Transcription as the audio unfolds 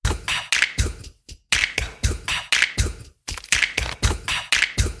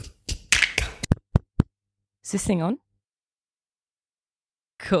Is this thing on?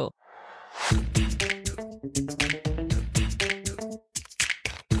 Cool.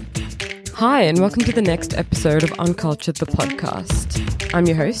 Hi, and welcome to the next episode of Uncultured, the podcast. I'm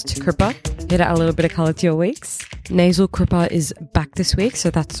your host, Kripa, here to add a little bit of colour to your weeks. Nasal Kripa is back this week, so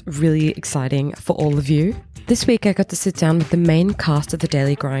that's really exciting for all of you. This week I got to sit down with the main cast of The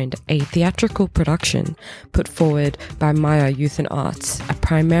Daily Grind, a theatrical production put forward by Maya Youth and Arts, a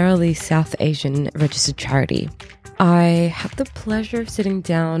primarily South Asian registered charity. I had the pleasure of sitting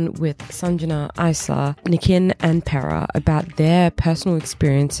down with Sanjana, Isa, Nikin and Pera about their personal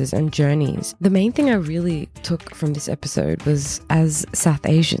experiences and journeys. The main thing I really took from this episode was, as South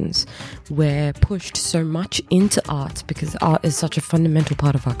Asians, we're pushed so much into art because art is such a fundamental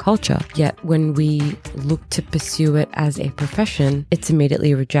part of our culture. Yet when we look to pursue it as a profession, it's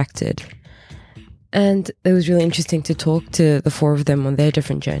immediately rejected. And it was really interesting to talk to the four of them on their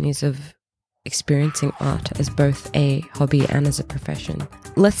different journeys of experiencing art as both a hobby and as a profession.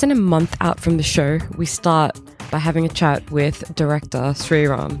 Less than a month out from the show, we start by having a chat with director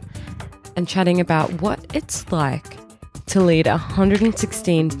Sriram and chatting about what it's like to lead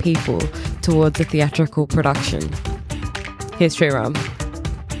 116 people towards a theatrical production. Here's Sriram.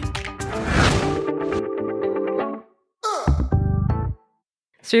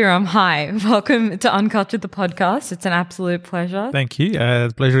 Sriram, hi. Welcome to Uncultured, the podcast. It's an absolute pleasure. Thank you.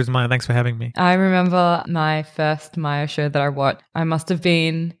 The pleasure is mine. Thanks for having me. I remember my first Maya show that I watched. I must have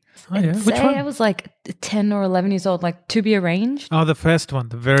been, Which one? I was like 10 or 11 years old, like To Be Arranged. Oh, the first one,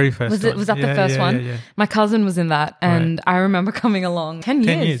 the very first one. Was that the first one? Yeah. My cousin was in that, and I remember coming along 10 years.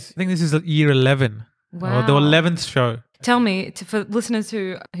 10 years. I think this is year 11. Wow. Or the 11th show. Tell me, for listeners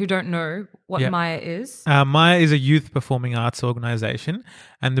who don't know what Maya is. Maya is a youth performing arts organisation,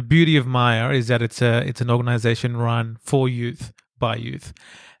 and the beauty of Maya is that it's an organisation run for youth, by youth.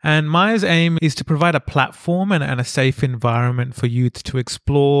 And Maya's aim is to provide a platform and a safe environment for youth to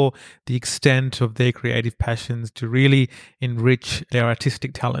explore the extent of their creative passions, to really enrich their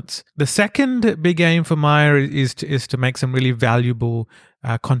artistic talents. The second big aim for Maya is to make some really valuable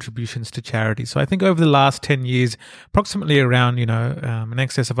contributions to charity. So I think over the last 10 years, approximately around, in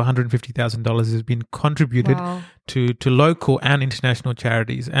excess of $150,000 has been contributed to local and international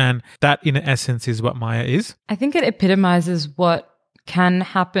charities. And that, in essence, is what Maya is. I think it epitomizes what can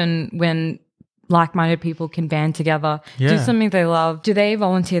happen when like-minded people can band together, do something they love. Do they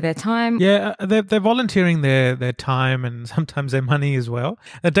volunteer their time? Yeah, they're volunteering their time and sometimes their money as well.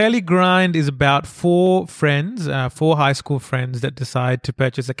 The Daily Grind is about four high school friends that decide to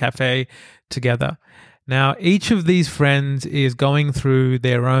purchase a cafe together. Now, each of these friends is going through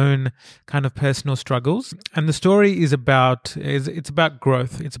their own kind of personal struggles, and the story is about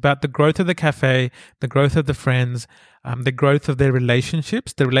growth. It's about the growth of the cafe, the growth of the friends, the growth of their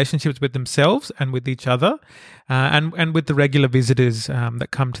relationships, the relationships with themselves and with each other, and with the regular visitors that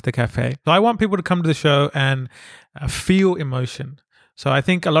come to the cafe. So I want people to come to the show and feel emotion. So I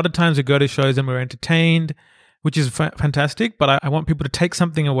think a lot of times we go to shows and we're entertained, which is fantastic, but I want people to take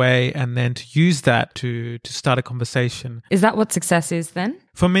something away and then to use that to start a conversation. Is that what success is then?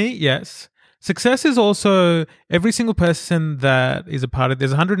 For me, yes. Success is also every single person that is a part of,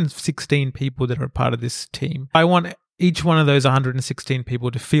 there's 116 people that are a part of this team. I want each one of those 116 people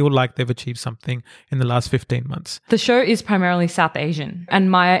to feel like they've achieved something in the last 15 months. The show is primarily South Asian,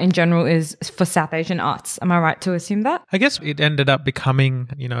 and Maya in general is for South Asian arts. Am I right to assume that? I guess it ended up becoming,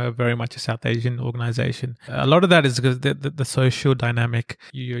 very much a South Asian organization. A lot of that is because the social dynamic.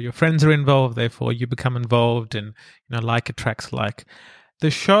 Your friends are involved, therefore you become involved, and like attracts like. The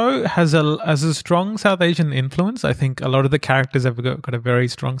show has a strong South Asian influence. I think a lot of the characters have got a very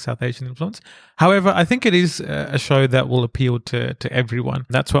strong South Asian influence. However, I think it is a show that will appeal to everyone.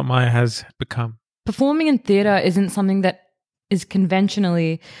 That's what Maya has become. Performing in theatre isn't something that is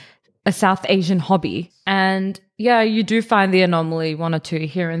conventionally a South Asian hobby. And you do find the anomaly, one or two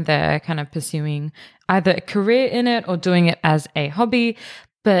here and there, kind of pursuing either a career in it or doing it as a hobby.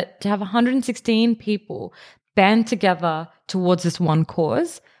 But to have 116 people band together towards this one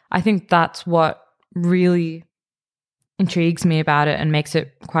cause, I think that's what really intrigues me about it and makes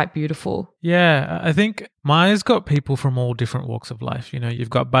it quite beautiful. Yeah, I think Maya's got people from all different walks of life. You've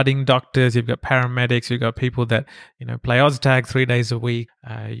got budding doctors, you've got paramedics, you've got people that, play OzTag 3 days a week.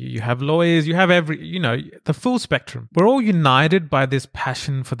 You have lawyers, you have the full spectrum. We're all united by this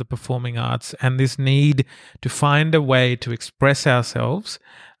passion for the performing arts and this need to find a way to express ourselves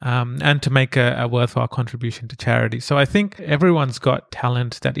and to make a worthwhile contribution to charity. So I think everyone's got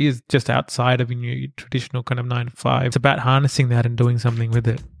talent that is just outside of your traditional kind of 9 to 5. It's about harnessing that and doing something with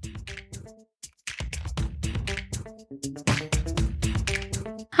it.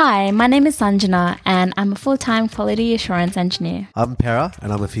 Hi, my name is Sanjana and I'm a full-time quality assurance engineer. I'm Para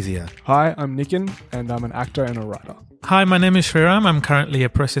and I'm a physio. Hi, I'm Nikin and I'm an actor and a writer. Hi, my name is Shriram. I'm currently a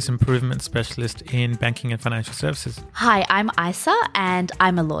process improvement specialist in banking and financial services. Hi, I'm Isa and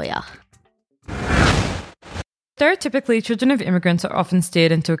I'm a lawyer. Stereotypically, children of immigrants are often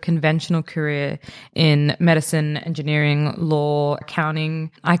steered into a conventional career in medicine, engineering, law,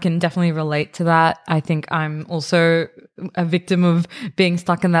 accounting. I can definitely relate to that. I think I'm also a victim of being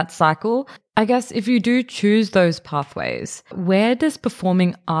stuck in that cycle. I guess if you do choose those pathways, where does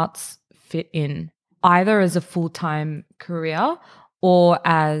performing arts fit in? Either as a full-time career or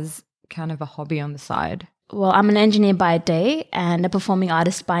as kind of a hobby on the side? Well, I'm an engineer by day and a performing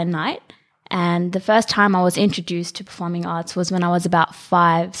artist by night. And the first time I was introduced to performing arts was when I was about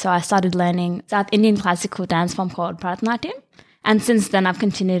 5. So I started learning South Indian classical dance form called Bharatanatyam. And since then, I've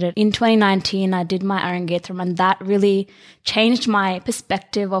continued it. In 2019, I did my Arangetram, and that really changed my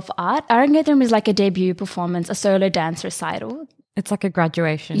perspective of art. Arangetram is like a debut performance, a solo dance recital. It's like a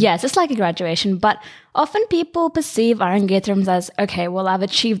graduation. Yes, it's like a graduation. But often people perceive Arangetrams as, okay, well, I've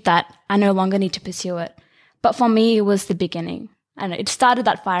achieved that. I no longer need to pursue it. But for me, it was the beginning. And it started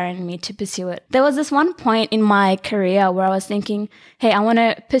that fire in me to pursue it. There was this one point in my career where I was thinking, hey, I want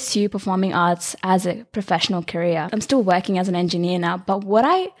to pursue performing arts as a professional career. I'm still working as an engineer now, but what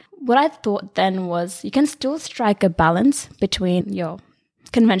I thought then was you can still strike a balance between your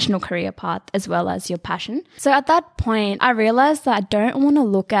conventional career path as well as your passion. So at that point, I realized that I don't want to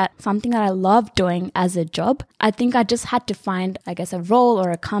look at something that I love doing as a job. I think I just had to find, I guess, a role or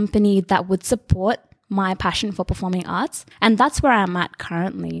a company that would support my passion for performing arts. And that's where I'm at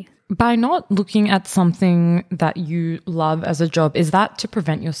currently. By not looking at something that you love as a job, is that to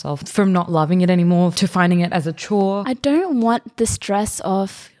prevent yourself from not loving it anymore, to finding it as a chore? I don't want the stress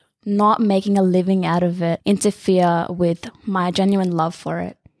of not making a living out of it interfere with my genuine love for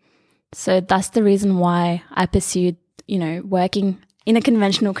it. So that's the reason why I pursued, working in a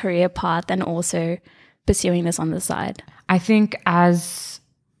conventional career path and also pursuing this on the side. I think as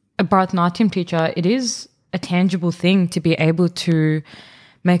a Bharatanatyam teacher, it is a tangible thing to be able to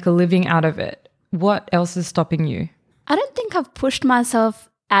make a living out of it. What else is stopping you? I don't think I've pushed myself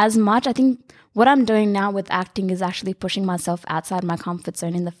as much. I think what I'm doing now with acting is actually pushing myself outside my comfort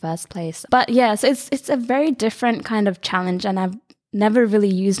zone in the first place. But yeah, so it's a very different kind of challenge, and I've never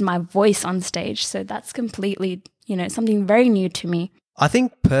really used my voice on stage. So that's completely, something very new to me. I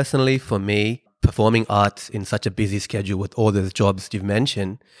think personally for me, performing arts in such a busy schedule with all those jobs you've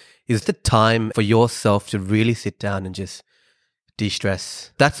mentioned is the time for yourself to really sit down and just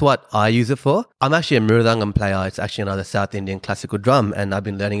de-stress. That's what I use it for. I'm actually a Mridangam player. It's actually another South Indian classical drum, and I've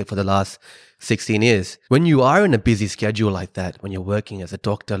been learning it for the last 16 years. When you are in a busy schedule like that, when you're working as a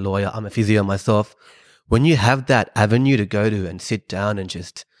doctor, lawyer, I'm a physio myself, when you have that avenue to go to and sit down and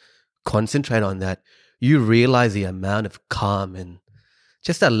just concentrate on that, you realize the amount of calm and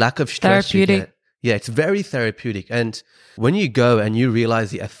just that lack of stress you get. Yeah, it's very therapeutic. And when you go and you realize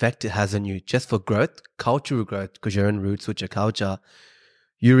the effect it has on you just for growth, cultural growth, because you're in roots with your culture,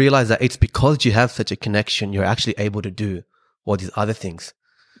 you realize that it's because you have such a connection, you're actually able to do all these other things.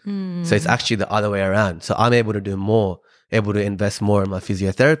 So it's actually the other way around. So I'm able to do more, able to invest more in my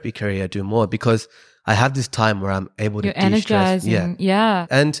physiotherapy career, do more because I have this time where I'm able to You're energizing. Yeah.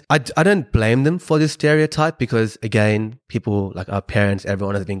 And I don't blame them for this stereotype because, again, people like our parents,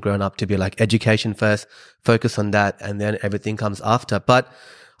 everyone has been grown up to be like education first, focus on that, and then everything comes after. But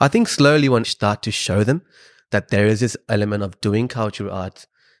I think slowly when you start to show them that there is this element of doing cultural arts,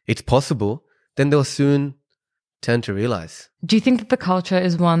 it's possible, then they'll soon tend to realize. Do you think that the culture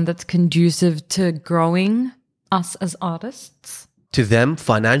is one that's conducive to growing us as artists? To them,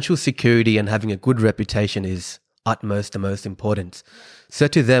 financial security and having a good reputation is utmost the most important. So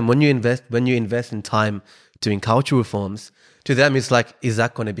to them, when you invest in time doing cultural reforms, to them it's like, is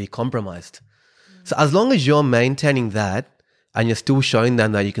that going to be compromised? So as long as you're maintaining that and you're still showing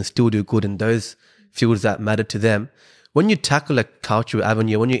them that you can still do good in those fields that matter to them, when you tackle a cultural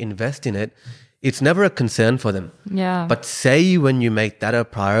avenue, when you invest in it, it's never a concern for them. Yeah. But say when you make that a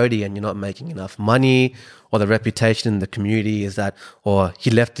priority and you're not making enough money, or the reputation in the community is that, or he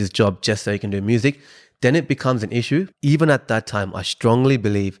left his job just so he can do music, then it becomes an issue. Even at that time, I strongly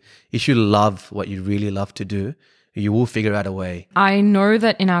believe if you love what you really love to do, you will figure out a way. I know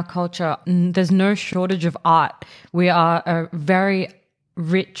that in our culture, there's no shortage of art. We are a very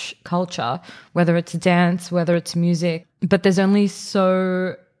rich culture, whether it's dance, whether it's music, but there's only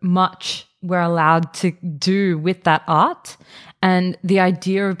so much we're allowed to do with that art. And the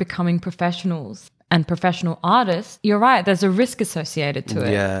idea of becoming professionals and professional artists, you're right, there's a risk associated to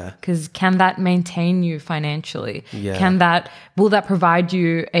it. Yeah. Because can that maintain you financially? Yeah. Will that provide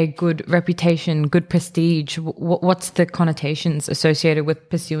you a good reputation, good prestige? What's the connotations associated with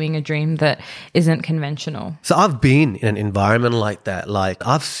pursuing a dream that isn't conventional? So I've been in an environment like that. Like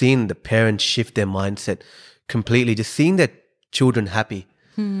I've seen the parents shift their mindset completely, just seeing their children happy,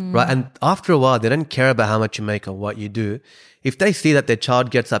 right? And after a while, they don't care about how much you make or what you do. If they see that their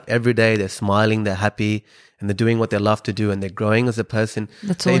child gets up every day, they're smiling, they're happy, and they're doing what they love to do, and they're growing as a person,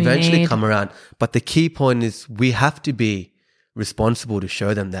 they eventually come around. But the key point is we have to be responsible to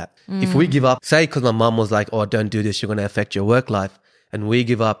show them that. If we give up, say because my mum was like, oh, don't do this, you're going to affect your work life, and we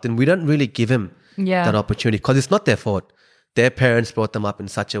give up, then we don't really give them that opportunity because it's not their fault. Their parents brought them up in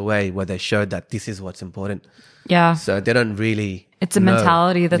such a way where they showed that this is what's important. Yeah. So they don't really It's a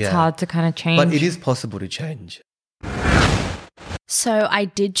mentality that's hard to kind of change. But it is possible to change. So I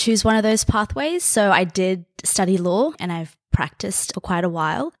did choose one of those pathways. So I did study law and I've practiced for quite a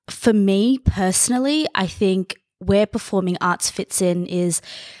while. For me personally, I think where performing arts fits in is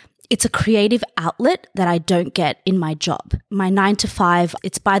it's a creative outlet that I don't get in my job. My 9 to 5,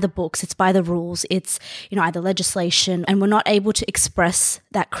 it's by the books, it's by the rules, it's, either legislation, and we're not able to express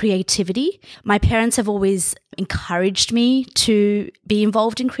that creativity. My parents have always encouraged me to be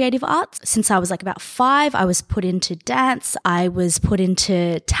involved in creative arts. Since I was like about 5, I was put into dance, I was put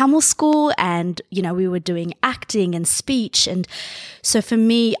into Tamil school, and, we were doing acting and speech. And so for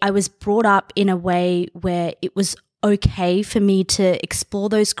me, I was brought up in a way where it was okay for me to explore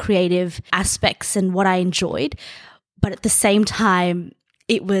those creative aspects and what I enjoyed. But at the same time,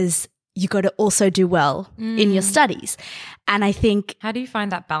 it was, you got to also do well in your studies. And I think... How do you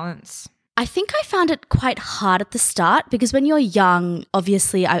find that balance? I think I found it quite hard at the start because when you're young,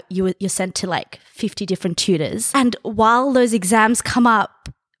 obviously you're sent to like 50 different tutors. And while those exams come up,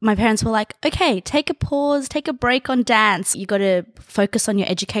 my parents were like, okay, take a pause, take a break on dance. You got to focus on your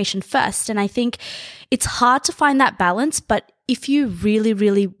education first. And I think it's hard to find that balance, but if you really,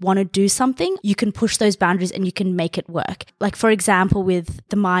 really want to do something, you can push those boundaries and you can make it work. Like, for example, with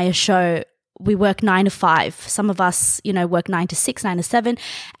the Maya show, we work 9 to 5. Some of us, work 9 to 6, 9 to 7,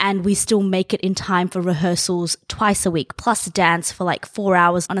 and we still make it in time for rehearsals twice a week, plus dance for like 4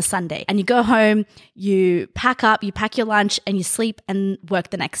 hours on a Sunday. And you go home, you pack up, you pack your lunch, and you sleep and work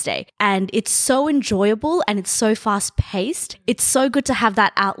the next day. And it's so enjoyable and it's so fast paced. It's so good to have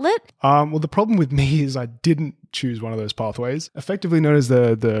that outlet. Well, the problem with me is I didn't choose one of those pathways, effectively known as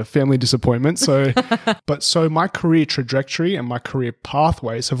the family disappointment. So, so my career trajectory and my career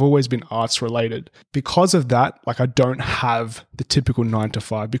pathways have always been arts related. Because of that, I don't have the typical 9 to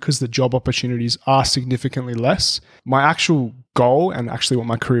 5 because the job opportunities are significantly less. My actual goal and actually what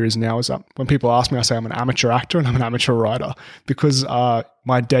my career is now is that when people ask me, I say I'm an amateur actor and I'm an amateur writer because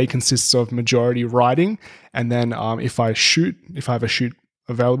my day consists of majority writing. And then if I have a shoot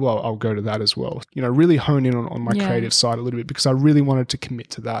available, I'll go to that as well. Really hone in on my creative side a little bit because I really wanted to commit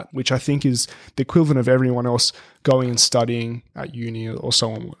to that, which I think is the equivalent of everyone else going and studying at uni or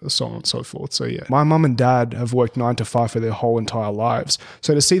so on and so forth. So yeah, my mum and dad have worked 9 to 5 for their whole entire lives.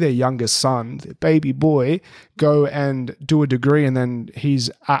 So to see their youngest son, their baby boy, go and do a degree and then he's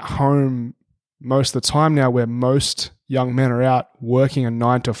at home most of the time now where most young men are out working a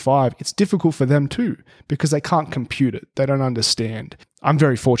 9 to 5, it's difficult for them too because they can't compute it. They don't understand. I'm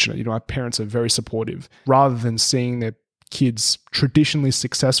very fortunate. My parents are very supportive. Rather than seeing their kids traditionally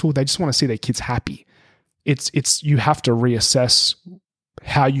successful, they just want to see their kids happy. It's you have to reassess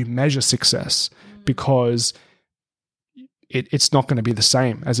how you measure success because it's not going to be the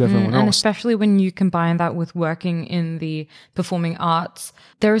same as everyone else. And especially when you combine that with working in the performing arts,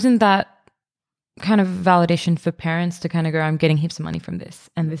 there isn't that kind of validation for parents to kind of go, I'm getting heaps of money from this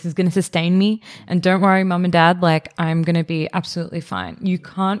and this is going to sustain me. And don't worry, mum and dad, I'm going to be absolutely fine. You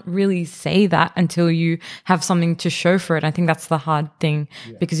can't really say that until you have something to show for it. I think that's the hard thing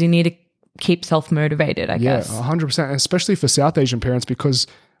because you need to keep self-motivated, I guess. Yeah, 100%. Especially for South Asian parents because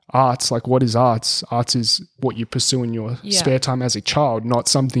arts, what is arts? Arts is what you pursue in your spare time as a child, not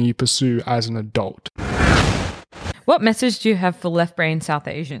something you pursue as an adult. What message do you have for left-brain South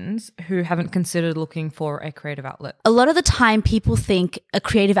Asians who haven't considered looking for a creative outlet? A lot of the time people think a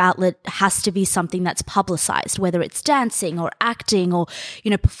creative outlet has to be something that's publicized, whether it's dancing or acting or,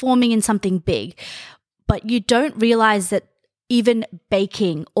 performing in something big. But you don't realize that even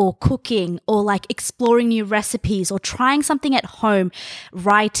baking or cooking or exploring new recipes or trying something at home,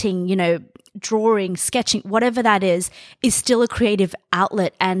 writing, drawing, sketching, whatever that is still a creative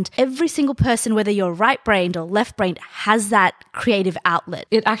outlet. And every single person, whether you're right-brained or left-brained, has that creative outlet.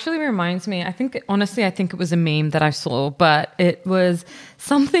 It actually reminds me, I think it was a meme that I saw, but it was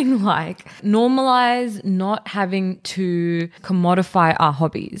something like normalize not having to commodify our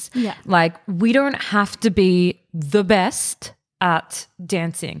hobbies. Yeah. Like we don't have to be the best at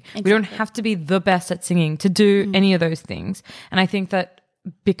dancing. Exactly. We don't have to be the best at singing to do any of those things. And I think that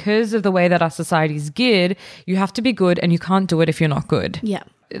because of the way that our society is geared, you have to be good and you can't do it if you're not good. Yeah.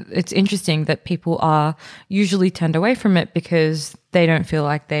 It's interesting that people are usually turned away from it because they don't feel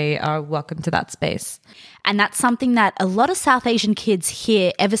like they are welcome to that space. And that's something that a lot of South Asian kids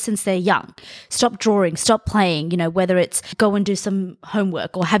hear ever since they're young. Stop drawing, stop playing, whether it's go and do some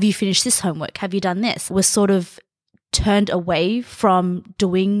homework or have you finished this homework? Have you done this? We're sort of turned away from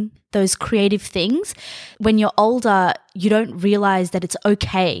doing those creative things. When you're older, you don't realize that it's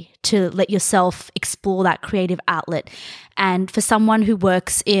okay to let yourself explore that creative outlet. And for someone who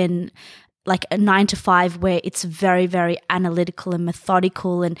works in like a 9 to 5 where it's very, very analytical and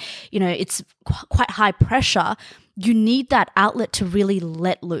methodical and, it's quite high pressure, you need that outlet to really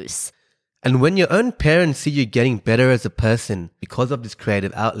let loose. And when your own parents see you getting better as a person because of this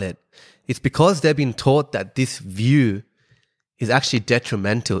creative outlet, it's because they've been taught that this view is actually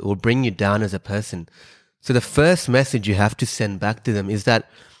detrimental. It will bring you down as a person. So the first message you have to send back to them is that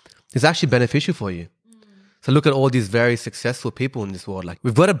it's actually beneficial for you. So look at all these very successful people in this world. Like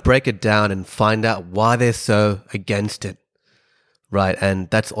we've got to break it down and find out why they're so against it, right? And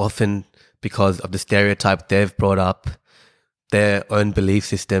that's often because of the stereotype they've brought up, their own belief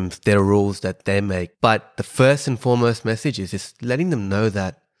systems, their rules that they make. But the first and foremost message is just letting them know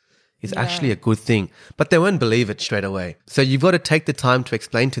that it's actually a good thing. But they won't believe it straight away. So you've got to take the time to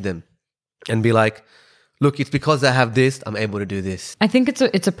explain to them and be like, look, it's because I have this, I'm able to do this. I think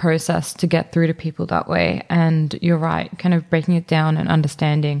it's a process to get through to people that way. And you're right, kind of breaking it down and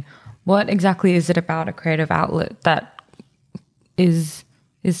understanding what exactly is it about a creative outlet that is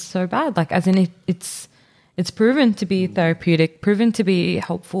so bad. Like as in it's proven to be therapeutic, proven to be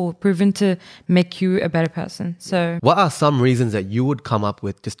helpful, proven to make you a better person. So what are some reasons that you would come up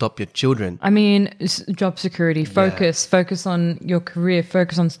with to stop your children? I mean, job security, focus on your career,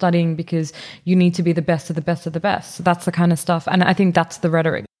 focus on studying because you need to be the best of the best of the best. So that's the kind of stuff. And I think that's the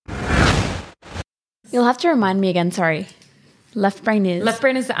rhetoric. You'll have to remind me again, sorry. Left brain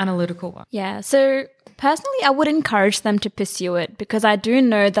is the analytical one. Yeah. So personally, I would encourage them to pursue it because I do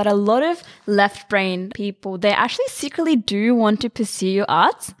know that a lot of left brain people, they actually secretly do want to pursue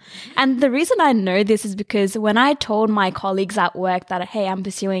arts. And the reason I know this is because when I told my colleagues at work that, hey, I'm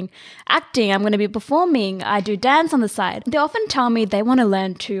pursuing acting, I'm going to be performing, I do dance on the side, they often tell me they want to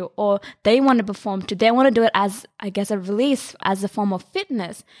learn too, or they want to perform too. They want to do it as, I guess, a release, as a form of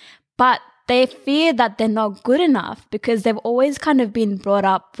fitness. But they fear that they're not good enough because they've always kind of been brought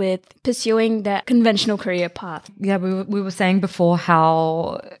up with pursuing the conventional career path. Yeah, we were saying before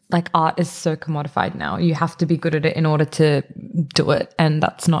how like art is so commodified now. You have to be good at it in order to do it. And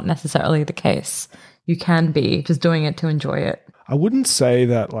that's not necessarily the case. You can be just doing it to enjoy it. I wouldn't say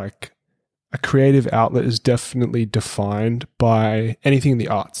that like a creative outlet is definitely defined by anything in the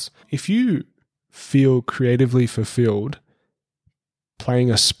arts. If you feel creatively fulfilled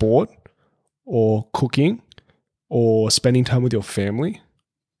playing a sport, or cooking, or spending time with your family,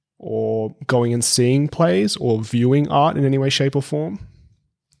 or going and seeing plays, or viewing art in any way, shape, or form,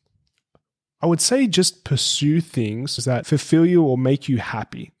 I would say just pursue things that fulfill you or make you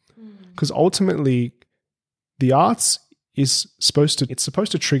happy. Because ultimately, the arts is supposed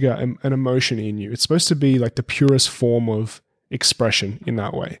to trigger an emotion in you. It's supposed to be like the purest form of expression in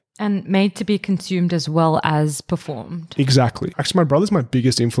that way. And made to be consumed as well as performed. Exactly. Actually, my brother's my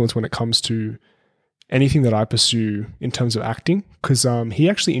biggest influence when it comes to anything that I pursue in terms of acting, because he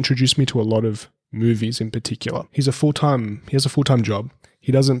actually introduced me to a lot of movies in particular. He has a full-time job.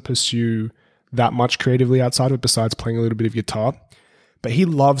 He doesn't pursue that much creatively outside of it besides playing a little bit of guitar, but he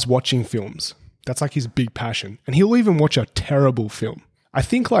loves watching films. That's like his big passion. And he'll even watch a terrible film. I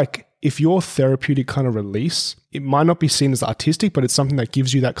think like if your therapeutic kind of release, it might not be seen as artistic, but it's something that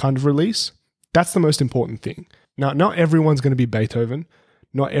gives you that kind of release. That's the most important thing. Now, not everyone's going to be Beethoven.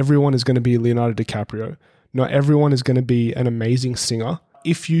 Not everyone is going to be Leonardo DiCaprio. Not everyone is going to be an amazing singer.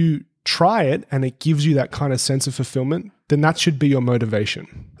 If you try it and it gives you that kind of sense of fulfillment, then that should be your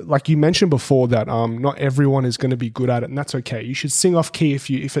motivation. Like you mentioned before that not everyone is going to be good at it, and that's okay. You should sing off key. If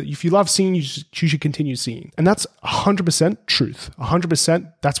you love singing, you should continue singing. And that's 100% truth.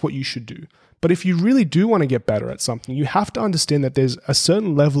 100% that's what you should do. But if you really do want to get better at something, you have to understand that there's a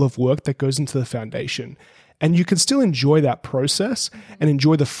certain level of work that goes into the foundation. And you can still enjoy that process and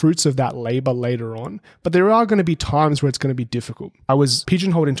enjoy the fruits of that labor later on. But there are going to be times where it's going to be difficult. I was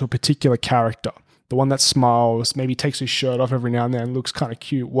pigeonholed into a particular character, the one that smiles, maybe takes his shirt off every now and then, looks kind of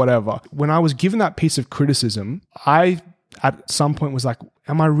cute, whatever. When I was given that piece of criticism, I at some point was like,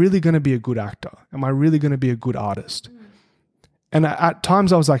 am I really going to be a good actor? Am I really going to be a good artist? And at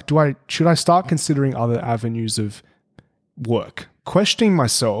times I was like, should I start considering other avenues of work? Questioning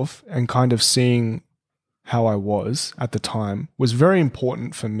myself and kind of seeing how I was at the time was very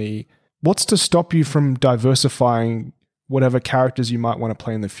important for me. What's to stop you from diversifying whatever characters you might want to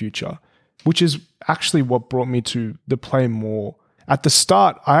play in the future? Which is actually what brought me to the play more. At the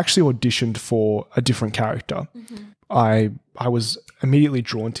start, I actually auditioned for a different character. I was immediately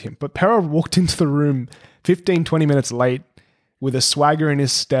drawn to him. But Pera walked into the room 15, 20 minutes late with a swagger in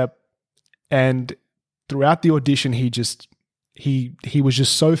his step. And throughout the audition, he was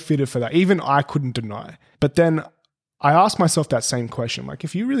just so fitted for that. Even I couldn't deny. But then I asked myself that same question. Like,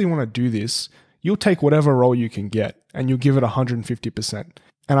 if you really want to do this, you'll take whatever role you can get and you'll give it 150%.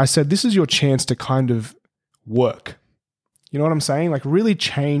 And I said, this is your chance to kind of work. You know what I'm saying? Like really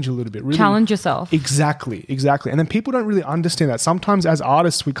change a little bit. Really challenge yourself. Exactly. And then people don't really understand that. Sometimes as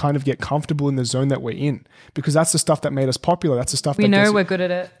artists, we kind of get comfortable in the zone that we're in because that's the stuff that made us popular. That's the stuff we know we're good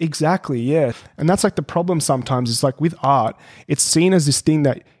at it. Exactly, yeah. And that's like the problem sometimes. It's like with art, it's seen as this thing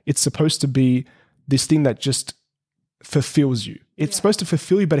that it's supposed to be this thing that just fulfills you. It's supposed to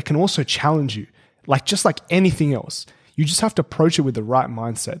fulfill you, but it can also challenge you. Like just like anything else. You just have to approach it with the right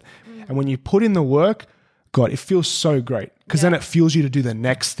mindset. And when you put in the work, God, it feels so great because then it fuels you to do the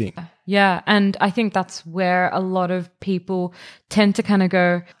next thing. Yeah. And I think that's where a lot of people tend to kind of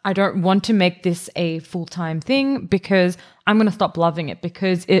go, I don't want to make this a full-time thing because I'm going to stop loving it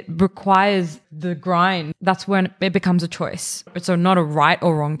because it requires the grind. That's when it becomes a choice. So not a right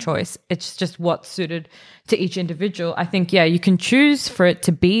or wrong choice. It's just what's suited to each individual. I think, you can choose for it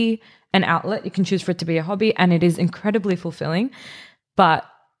to be an outlet. You can choose for it to be a hobby and it is incredibly fulfilling. But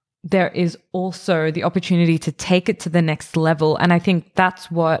there is also the opportunity to take it to the next level. And I think that's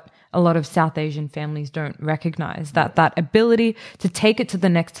what a lot of South Asian families don't recognize, that ability to take it to the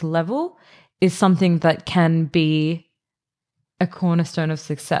next level is something that can be a cornerstone of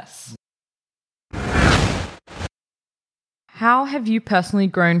success. How have you personally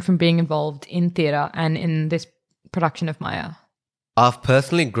grown from being involved in theatre and in this production of Maya? I've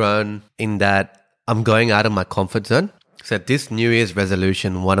personally grown in that I'm going out of my comfort zone. So this New Year's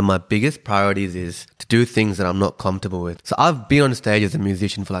resolution, one of my biggest priorities is to do things that I'm not comfortable with. So I've been on stage as a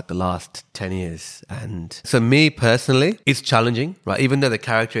musician for like the last 10 years. And so me personally, it's challenging, right? Even though the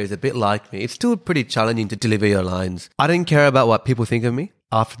character is a bit like me, it's still pretty challenging to deliver your lines. I don't care about what people think of me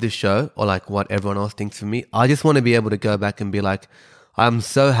after this show or like what everyone else thinks of me. I just want to be able to go back and be like, I'm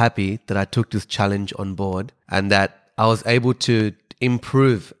so happy that I took this challenge on board and that I was able to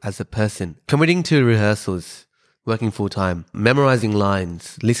improve as a person. Committing to rehearsals, working full-time, memorizing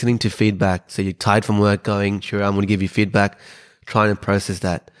lines, listening to feedback. So you're tired from work going, sure, I'm going to give you feedback, trying to process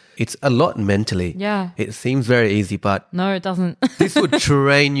that. It's a lot mentally. Yeah. It seems very easy, but no, it doesn't. This would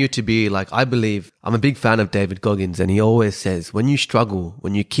train you to be like, I believe, I'm a big fan of David Goggins and he always says, when you struggle,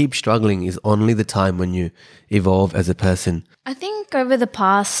 when you keep struggling is only the time when you evolve as a person. I think over the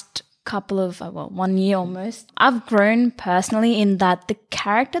past couple of, 1 year almost, I've grown personally in that the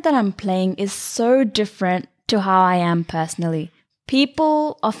character that I'm playing is so different to how I am personally.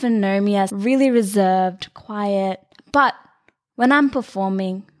 People often know me as really reserved, quiet, but when I'm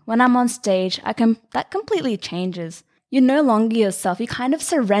performing, when I'm on stage, that completely changes. You're no longer yourself. You kind of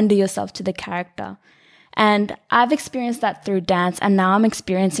surrender yourself to the character. And I've experienced that through dance and now I'm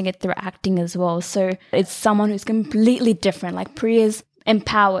experiencing it through acting as well. So it's someone who's completely different. Like Priya's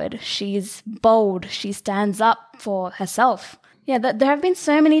empowered. She's bold. She stands up for herself. Yeah, there have been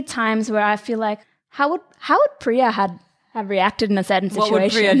so many times where I feel like, how would Priya have reacted in a certain situation? What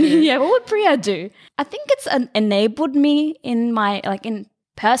would Priya do? Yeah, what would Priya do? I think it's enabled me in my, in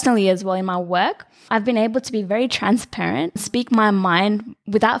personally as well in my work. I've been able to be very transparent, speak my mind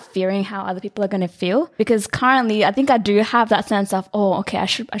without fearing how other people are going to feel. Because currently, I think I do have that sense of, I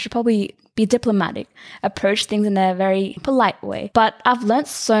should probably be diplomatic, approach things in a very polite way. But I've learned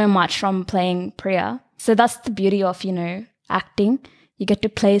so much from playing Priya. So that's the beauty of, acting. You get to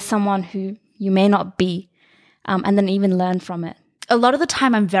play someone who you may not be, and then even learn from it. A lot of the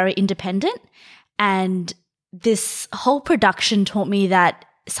time I'm very independent, and this whole production taught me that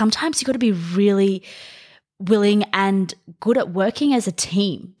sometimes you got to be really willing and good at working as a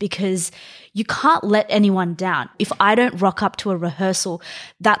team because you can't let anyone down. If I don't rock up to a rehearsal,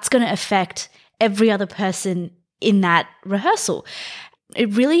 that's going to affect every other person in that rehearsal.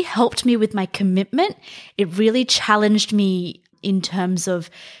 It really helped me with my commitment. It really challenged me in terms of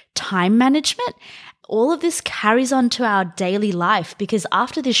time management. All of this carries on to our daily life because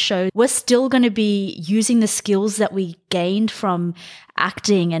after this show, we're still going to be using the skills that we gained from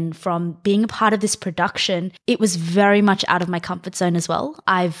acting and from being a part of this production. It was very much out of my comfort zone as well.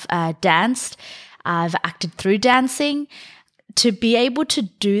 I've danced, I've acted through dancing. To be able to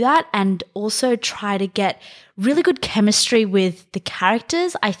do that and also try to get really good chemistry with the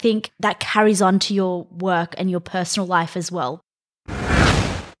characters, I think that carries on to your work and your personal life as well.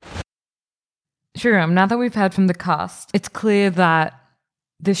 Shriram, now that we've heard from the cast, it's clear that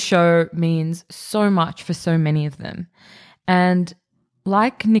this show means so much for so many of them. And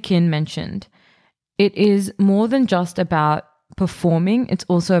like Nikin mentioned, it is more than just about performing, it's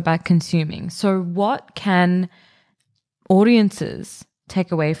also about consuming. So what can audiences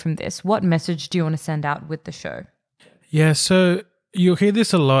take away from this? What message do you want to send out with the show? Yeah, so you'll hear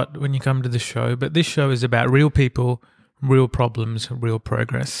this a lot when you come to the show, but this show is about real people, real problems, real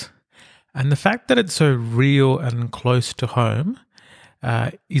progress. And the fact that it's so real and close to home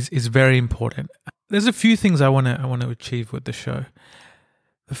is very important. There's a few things I want to achieve with the show.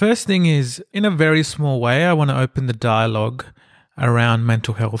 The first thing is, in a very small way, I want to open the dialogue around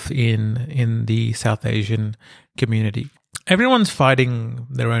mental health in the South Asian community. Everyone's fighting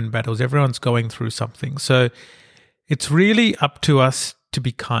their own battles. Everyone's going through something. So it's really up to us to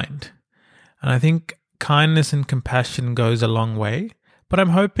be kind. And I think kindness and compassion goes a long way. But I'm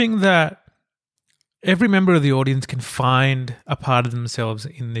hoping that every member of the audience can find a part of themselves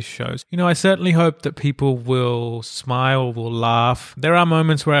in this show. You know, I certainly hope that people will smile, will laugh. There are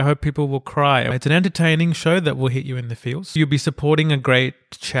moments where I hope people will cry. It's an entertaining show that will hit you in the feels. You'll be supporting a great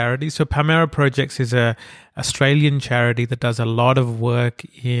charity. So Palmyra Projects is a Australian charity that does a lot of work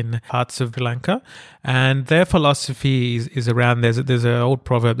in parts of Sri Lanka, and their philosophy is around there's an old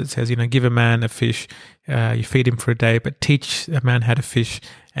proverb that says, you know, give a man a fish, you feed him for a day, but teach a man how to fish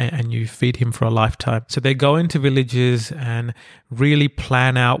and you feed him for a lifetime. So they go into villages and really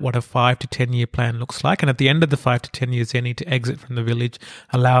plan out what a 5 to 10 year plan looks like, and at the end of the 5 to 10 years they need to exit from the village,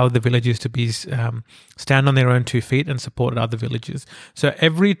 allow the villagers to be stand on their own 2 feet and support other villages. So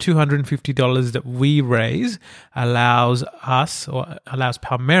every $250 that we raise allows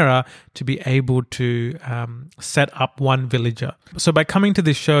Palmyra to be able to set up one villager. So by coming to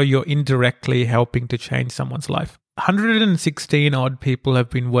this show, you're indirectly helping to change someone's life. 116 odd people have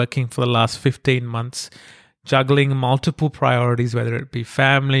been working for the last 15 months, juggling multiple priorities, whether it be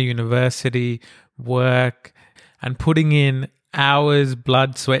family, university, work, and putting in hours,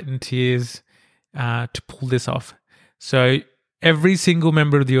 blood, sweat, and tears to pull this off. So every single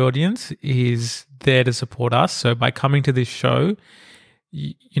member of the audience is there to support us. So by coming to this show,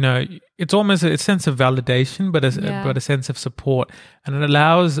 you know, it's almost a sense of validation, but a sense of support. And it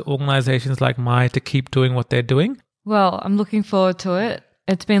allows organizations like Maya to keep doing what they're doing. Well, I'm looking forward to it.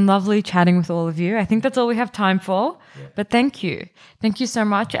 It's been lovely chatting with all of you. I think that's all we have time for, but thank you. Thank you so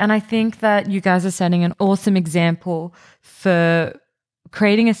much. And I think that you guys are setting an awesome example for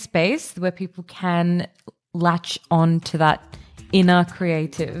creating a space where people can latch on to that inner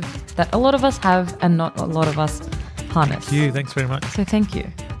creative that a lot of us have and not a lot of us harness. Thank you. Thanks very much. So thank you.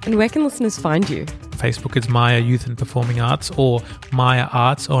 And where can listeners find you? Facebook is Maya Youth and Performing Arts, or Maya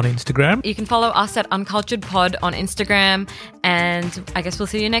Arts on Instagram. You can follow us at Uncultured Pod on Instagram, and I guess we'll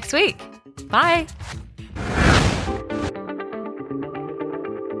see you next week. Bye.